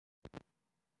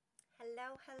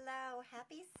Hello, hello.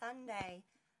 Happy Sunday.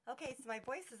 Okay, so my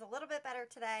voice is a little bit better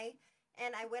today,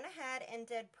 and I went ahead and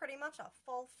did pretty much a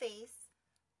full face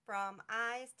from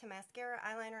eyes to mascara,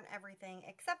 eyeliner, and everything,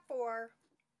 except for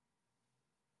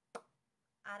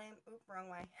wrong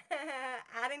way.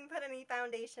 I didn't put any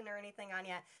foundation or anything on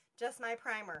yet, just my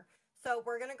primer. So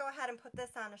we're going to go ahead and put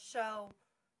this on to show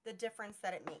the difference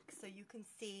that it makes. So you can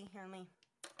see, here, let me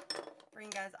bring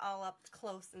you guys all up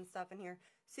close and stuff in here.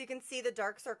 So you can see the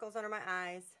dark circles under my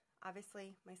eyes.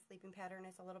 Obviously, my sleeping pattern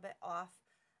is a little bit off.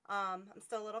 I'm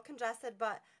still a little congested,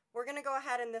 but we're going to go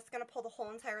ahead and this is going to pull the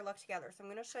whole entire look together. So I'm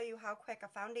going to show you how quick a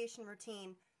foundation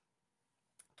routine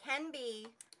can be.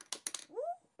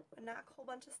 Woo! Knock a whole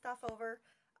bunch of stuff over.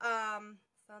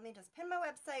 So let me just pin my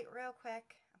website real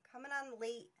quick. I'm coming on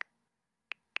late,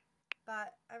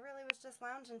 but I really was just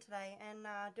lounging today and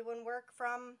doing work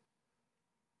from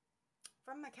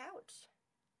my couch.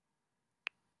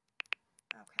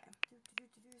 Okay.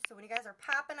 So when you guys are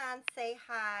popping on, say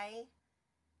hi.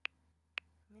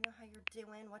 Let me know how you're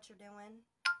doing, what you're doing.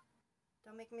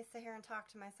 Don't make me sit here and talk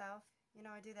to myself. You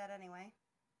know I do that anyway.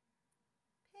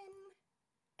 Pin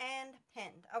and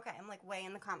pinned. Okay, I'm like way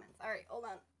in the comments. All right, hold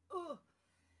on. Ooh.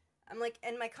 I'm like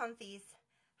in my comfies.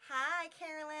 Hi,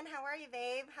 Carolyn. How are you,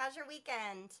 babe? How's your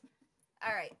weekend?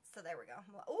 All right, so there we go.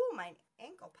 Ooh, my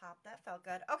ankle popped. That felt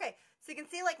good. Okay, so you can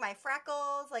see like my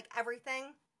freckles, like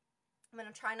everything. I'm going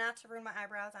to try not to ruin my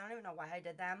eyebrows. I don't even know why I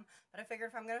did them, but I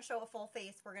figured if I'm going to show a full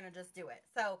face, we're going to just do it.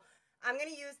 So I'm going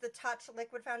to use the Touch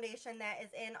Liquid Foundation that is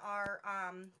in our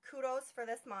Kudos for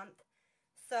this month.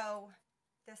 So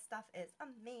this stuff is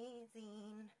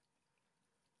amazing.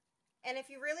 And if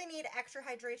you really need extra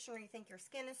hydration or you think your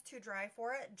skin is too dry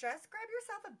for it, just grab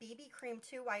yourself a BB cream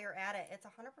too while you're at it. It's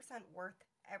 100% worth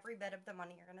every bit of the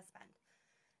money you're going to spend.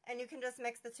 And you can just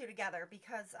mix the two together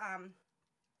because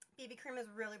BB cream is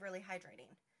really, really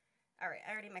hydrating. All right,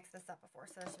 I already mixed this up before,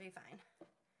 so that should be fine.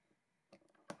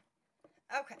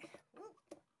 Okay, woo,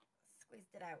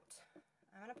 squeezed it out.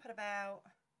 I'm going to put about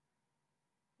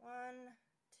 1,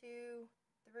 2,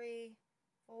 3,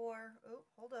 4. Oh,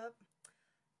 hold up.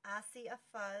 I see a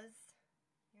fuzz.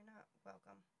 You're not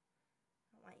welcome.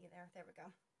 I don't want you there. There we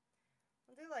go.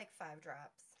 We'll do like 5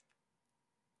 drops.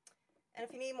 And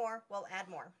if you need more, we'll add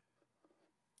more.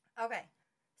 Okay,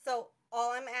 so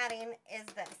all I'm adding is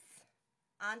this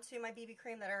onto my BB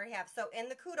cream that I already have. So in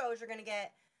the Kudos, you're going to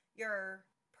get your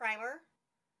primer,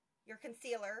 your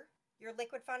concealer, your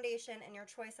liquid foundation, and your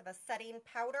choice of a setting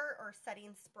powder or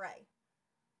setting spray.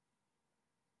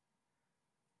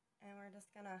 And we're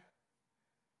just going to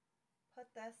put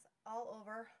this all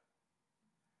over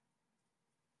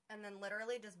and then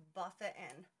literally just buff it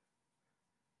in.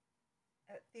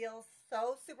 It feels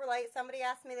so super light. Somebody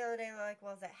asked me the other day, they're like,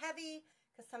 well, is it heavy?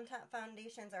 Because sometimes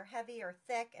foundations are heavy or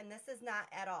thick, and this is not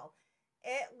at all.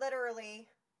 It literally,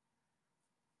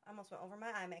 I almost went over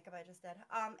my eye makeup I just did.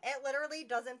 It literally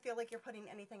doesn't feel like you're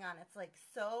putting anything on. It's like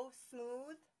so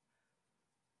smooth,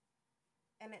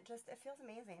 and it feels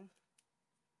amazing.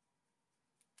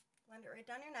 Blend it right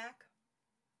down your neck.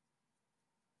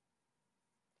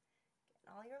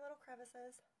 Getting all your little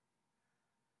crevices.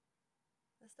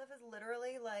 This stuff is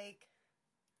literally like,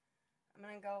 I'm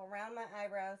going to go around my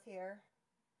eyebrows here.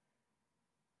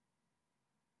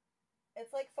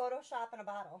 It's like Photoshop in a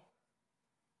bottle.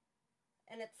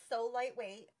 And it's so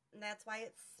lightweight, and that's why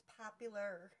it's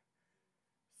popular.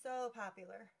 So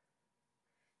popular.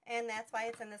 And that's why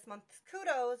it's in this month's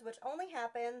Kudos, which only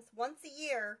happens once a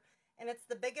year, and it's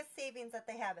the biggest savings that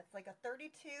they have. It's like a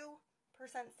 32%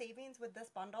 savings with this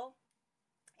bundle.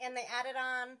 And they added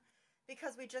on,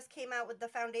 because we just came out with the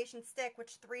foundation stick,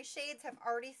 which 3 shades have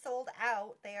already sold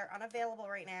out. They are unavailable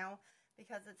right now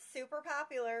because it's super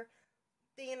popular.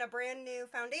 Being a brand new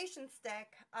foundation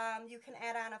stick, you can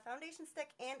add on a foundation stick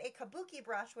and a kabuki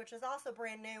brush, which is also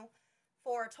brand new,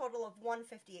 for a total of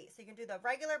 $158. So you can do the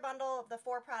regular bundle of the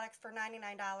 4 products for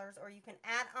 $99, or you can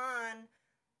add on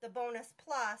the bonus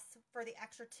plus for the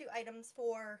extra 2 items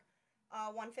for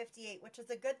 $158, which is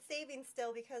a good saving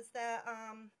still because the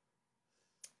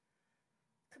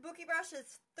kabuki brush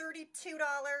is $32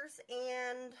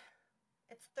 and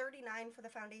it's $39 for the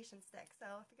foundation stick.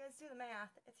 So if you guys do the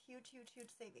math, it's huge, huge,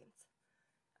 huge savings.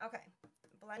 Okay,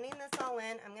 blending this all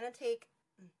in. I'm going to take,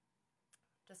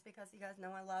 just because you guys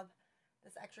know I love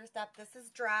this extra step, this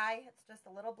is dry. It's just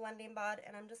a little blending bud,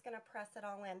 and I'm just going to press it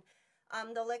all in.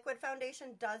 The liquid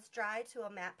foundation does dry to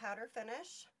a matte powder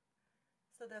finish.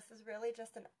 So this is really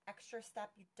just an extra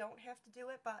step. You don't have to do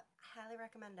it, but I highly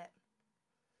recommend it.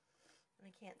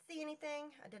 And I can't see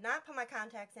anything. I did not put my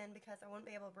contacts in because I wouldn't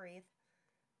be able to breathe.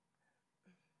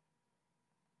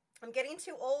 I'm getting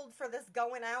too old for this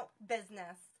going out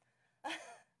business.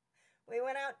 We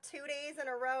went out 2 days in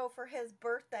a row for his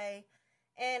birthday,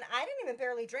 and I didn't even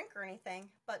barely drink or anything,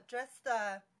 but just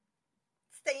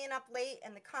staying up late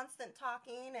and the constant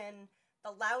talking and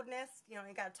the loudness, you know,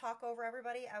 you got to talk over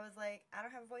everybody. I was like, I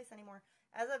don't have a voice anymore.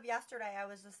 As of yesterday, I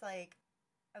was just like,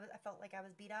 I felt like I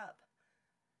was beat up.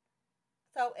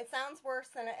 So it sounds worse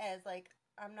than it is. Like,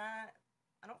 I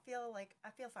don't feel like, I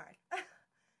feel fine.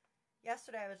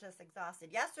 Yesterday, I was just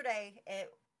exhausted. Yesterday,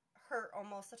 it hurt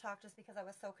almost to talk just because I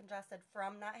was so congested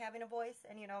from not having a voice.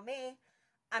 And you know me,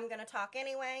 I'm going to talk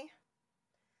anyway.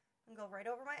 And go right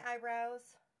over my eyebrows.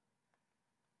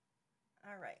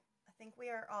 All right. I think we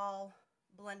are all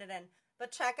blended in.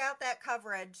 But check out that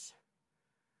coverage.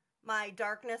 My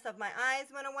darkness of my eyes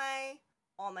went away.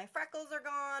 All my freckles are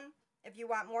gone. If you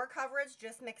want more coverage,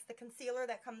 just mix the concealer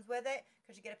that comes with it,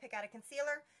 because you get to pick out a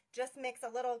concealer. Just mix a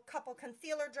little couple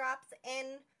concealer drops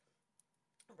in,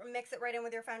 mix it right in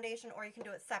with your foundation, or you can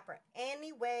do it separate.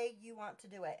 Any way you want to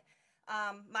do it.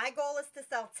 My goal is to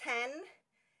sell 10,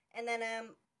 and then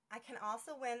I can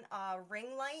also win a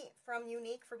ring light from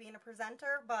Younique for being a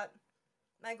presenter, but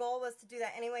my goal was to do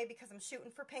that anyway because I'm shooting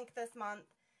for pink this month,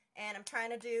 and I'm trying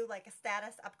to do like a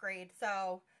status upgrade.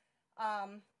 So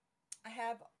I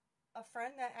have a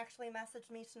friend that actually messaged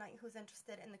me tonight who's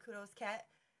interested in the Kudos kit.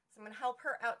 So I'm going to help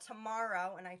her out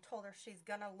tomorrow, and I told her she's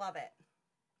going to love it.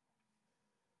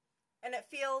 And it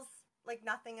feels like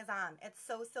nothing is on. It's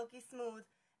so silky smooth,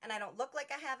 and I don't look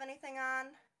like I have anything on.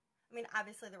 I mean,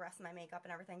 obviously the rest of my makeup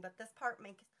and everything, but this part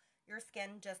makes your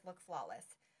skin just look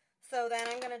flawless. So then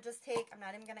I'm going to just take, I'm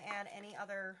not even going to add any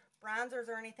other bronzers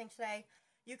or anything today.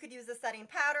 You could use the setting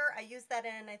powder. I used that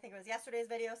in, I think it was yesterday's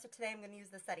video, so today I'm going to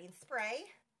use the setting spray.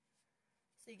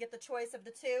 So you get the choice of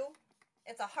the two.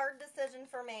 It's a hard decision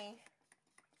for me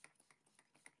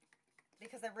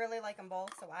because I really like them both,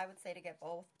 so I would say to get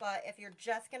both. But if you're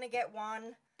just going to get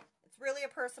one, it's really a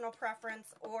personal preference,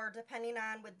 or depending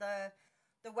on with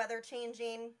the weather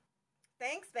changing,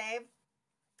 thanks babe,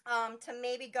 to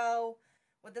maybe go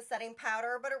with the setting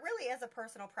powder, but it really is a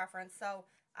personal preference. So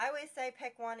I always say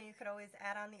pick one, and you could always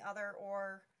add on the other,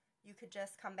 or you could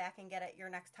just come back and get it your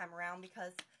next time around,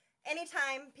 because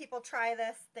anytime people try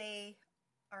this, they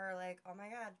are like, oh my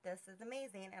god, this is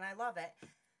amazing, and I love it.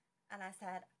 And I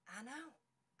said, I know.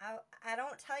 I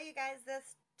don't tell you guys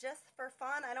this just for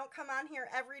fun. I don't come on here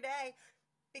every day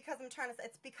because I'm trying to,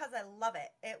 it's because I love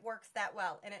it. It works that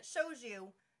well, and it shows you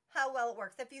how well it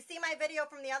works. If you see my video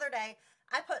from the other day,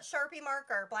 I put Sharpie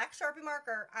marker, black Sharpie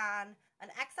marker on an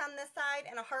X on this side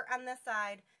and a heart on this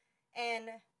side, and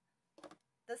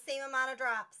the same amount of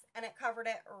drops, and it covered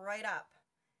it right up.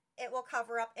 It will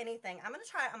cover up anything. I'm going to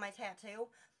try it on my tattoo.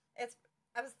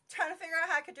 I was trying to figure out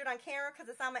how I could do it on camera because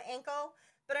it's on my ankle,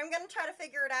 but I'm going to try to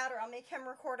figure it out, or I'll make him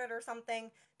record it or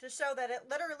something to show that it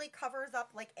literally covers up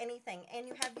like anything. And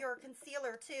you have your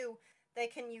concealer too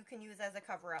that you can use as a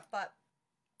cover up, but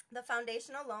the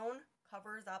foundation alone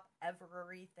covers up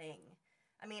everything.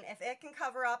 I mean, if it can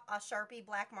cover up a Sharpie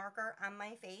black marker on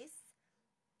my face,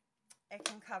 it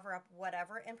can cover up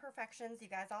whatever imperfections you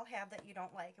guys all have that you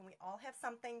don't like. And we all have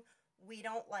something we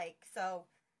don't like. So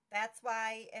that's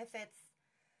why if it's,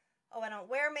 oh, I don't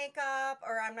wear makeup,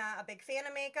 or I'm not a big fan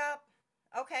of makeup,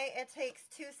 okay, it takes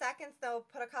 2 seconds. They'll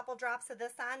put a couple drops of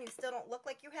this on. You still don't look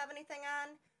like you have anything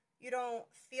on. You don't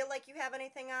feel like you have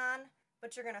anything on,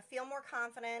 but you're going to feel more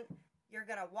confident. You're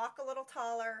going to walk a little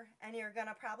taller, and you're going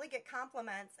to probably get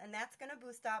compliments, and that's going to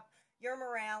boost up your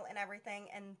morale and everything,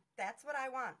 and that's what I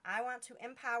want. I want to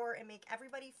empower and make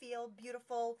everybody feel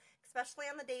beautiful, especially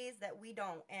on the days that we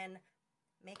don't, and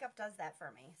makeup does that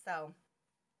for me. So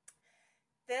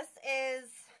this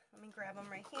is, let me grab them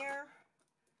right here.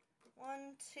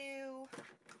 1, 2,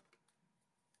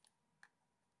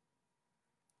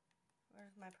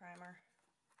 where's my primer?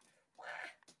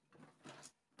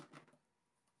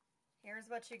 Here's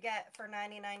what you get for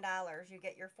 $99. You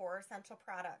get your 4 essential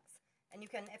products. And you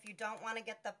can, if you don't want to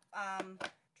get the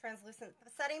translucent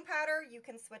setting powder, you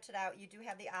can switch it out. You do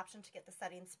have the option to get the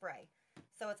setting spray.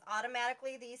 So it's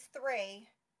automatically these 3,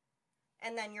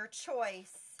 and then your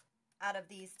choice out of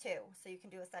these 2. So you can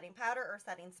do a setting powder or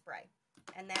setting spray.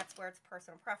 And that's where it's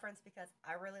personal preference, because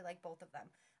I really like both of them.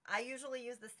 I usually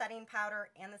use the setting powder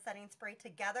and the setting spray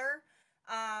together.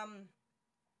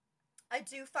 I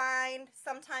do find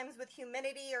sometimes with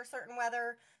humidity or certain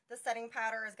weather, the setting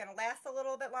powder is going to last a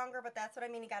little bit longer, but that's what I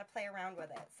mean. You got to play around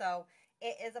with it. So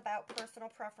it is about personal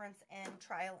preference and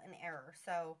trial and error.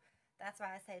 So that's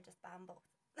why I say just buy them both.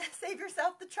 Save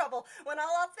yourself the trouble. When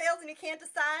all else fails and you can't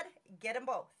decide, get them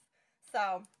both.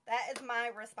 So that is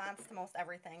my response to most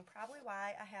everything. Probably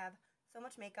why I have so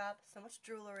much makeup, so much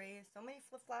jewelry, so many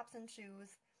flip-flops and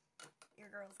shoes. your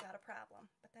girl's got a problem.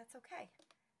 But that's okay.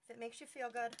 If it makes you feel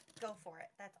good, go for it.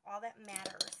 That's all that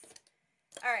matters.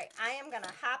 All right, I am going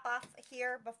to hop off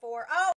here before... Oh!